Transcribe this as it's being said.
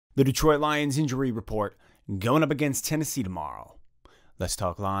The Detroit Lions injury report going up against Tennessee tomorrow. Let's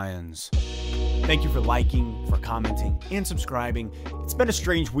talk Lions. Thank you for liking, for commenting, and subscribing. It's been a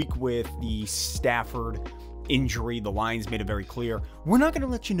strange week with the Stafford injury. The Lions made it very clear. We're not going to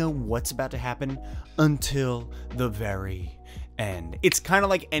let you know what's about to happen until the very end. It's kind of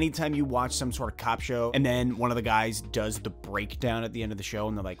like anytime you watch some sort of cop show and then one of the guys does the breakdown at the end of the show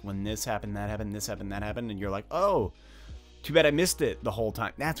and they're like, when this happened, that happened, this happened, that happened, and you're like, oh, too bad I missed it the whole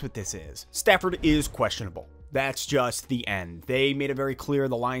time. That's what this is. Stafford is questionable. That's just the end. They made it very clear.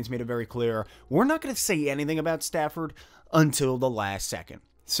 The Lions made it very clear. We're not going to say anything about Stafford until the last second.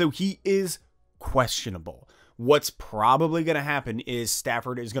 So he is questionable. What's probably going to happen is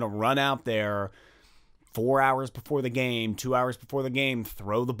Stafford is going to run out there 4 hours before the game, 2 hours before the game,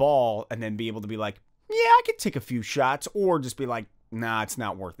 throw the ball, and then be able to be like, yeah, I could take a few shots, or just be like, nah, it's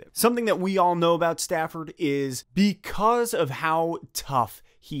not worth it. Something that we all know about Stafford is because of how tough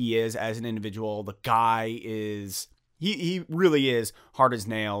he is as an individual, the guy is, he really is hard as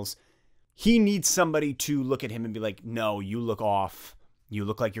nails. He needs somebody to look at him and be like, no, you look off. You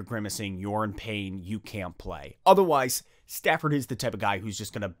look like you're grimacing. You're in pain. You can't play. Otherwise, Stafford is the type of guy who's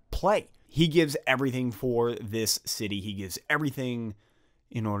just going to play. He gives everything for this city. He gives everything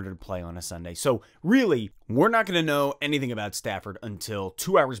in order to play on a Sunday. So really, we're not going to know anything about Stafford until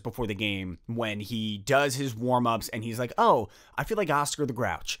 2 hours before the game when he does his warm-ups and he's like, oh, I feel like Oscar the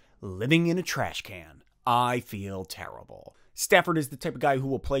Grouch living in a trash can. I feel terrible. Stafford is the type of guy who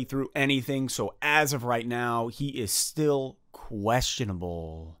will play through anything. So as of right now, he is still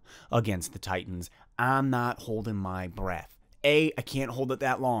questionable against the Titans. I'm not holding my breath. A, I can't hold it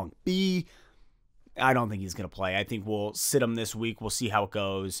that long. B, I don't think he's going to play. I think we'll sit him this week. We'll see how it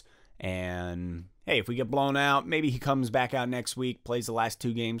goes. And, hey, if we get blown out, maybe he comes back out next week, plays the last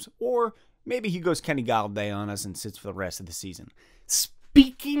 2 games, or maybe he goes Kenny Golladay on us and sits for the rest of the season.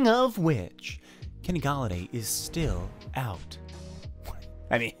 Speaking of which, Kenny Golladay is still out.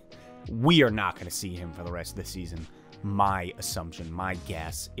 I mean, we are not going to see him for the rest of the season. My assumption, my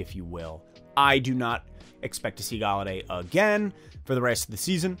guess, if you will. I do not expect to see Golladay again for the rest of the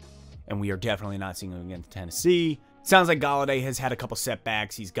season. And we are definitely not seeing him against Tennessee. Sounds like Golladay has had a couple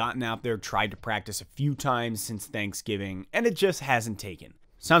setbacks. He's gotten out there, tried to practice a few times since Thanksgiving, and it just hasn't taken.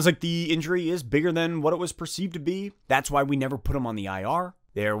 Sounds like the injury is bigger than what it was perceived to be. That's why we never put him on the IR.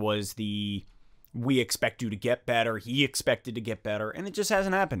 There was the, we expect you to get better. He expected to get better, and it just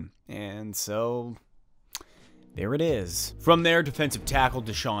hasn't happened. And so, there it is. From there, defensive tackle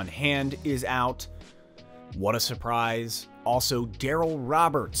Da'Shawn Hand is out. What a surprise. Also, Darryl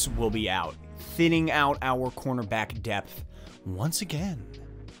Roberts will be out, thinning out our cornerback depth once again.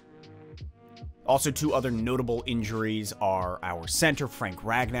 Also, 2 other notable injuries are our center, Frank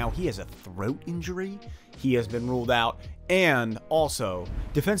Ragnow. He has a throat injury. He has been ruled out. And also,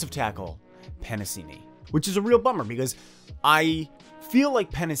 defensive tackle, Penisini, which is a real bummer because I feel like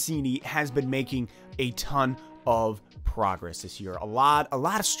Penisini has been making a ton of progress this year. A lot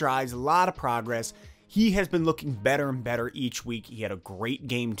of strides, a lot of progress. He has been looking better and better each week. He had a great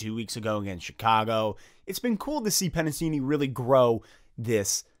game 2 weeks ago against Chicago. It's been cool to see Penisini really grow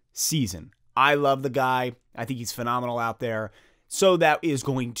this season. I love the guy. I think he's phenomenal out there. So that is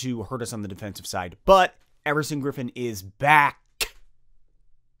going to hurt us on the defensive side. But Everson Griffen is back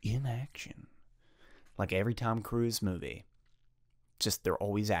in action. Like every Tom Cruise movie. Just they're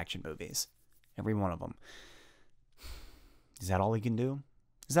always action movies. Every one of them. Is that all he can do?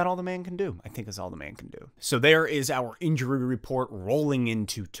 Is that all the man can do? I think that's all the man can do. So there is our injury report rolling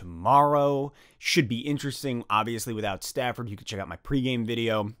into tomorrow. Should be interesting. Obviously, without Stafford, you can check out my pregame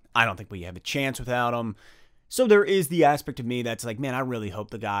video. I don't think we have a chance without him. So there is the aspect of me that's like, man, I really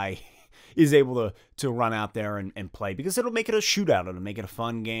hope the guy is able to run out there and play because it'll make it a shootout. It'll make it a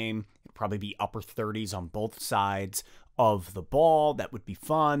fun game. It'll probably be upper 30s on both sides of the ball. That would be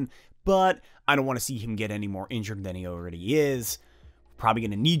fun. But I don't want to see him get any more injured than he already is. Probably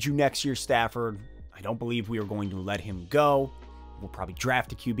going to need you next year, Stafford. I don't believe we are going to let him go. We'll probably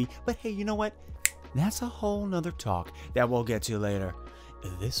draft a QB. But hey, you know what? That's a whole nother talk that we'll get to later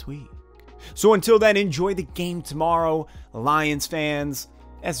this week. So until then, enjoy the game tomorrow, Lions fans,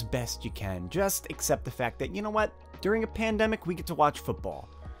 as best you can. Just accept the fact that, you know what? During a pandemic, we get to watch football.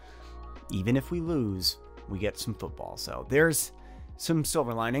 Even if we lose, we get some football. So there's some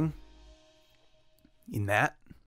silver lining in that.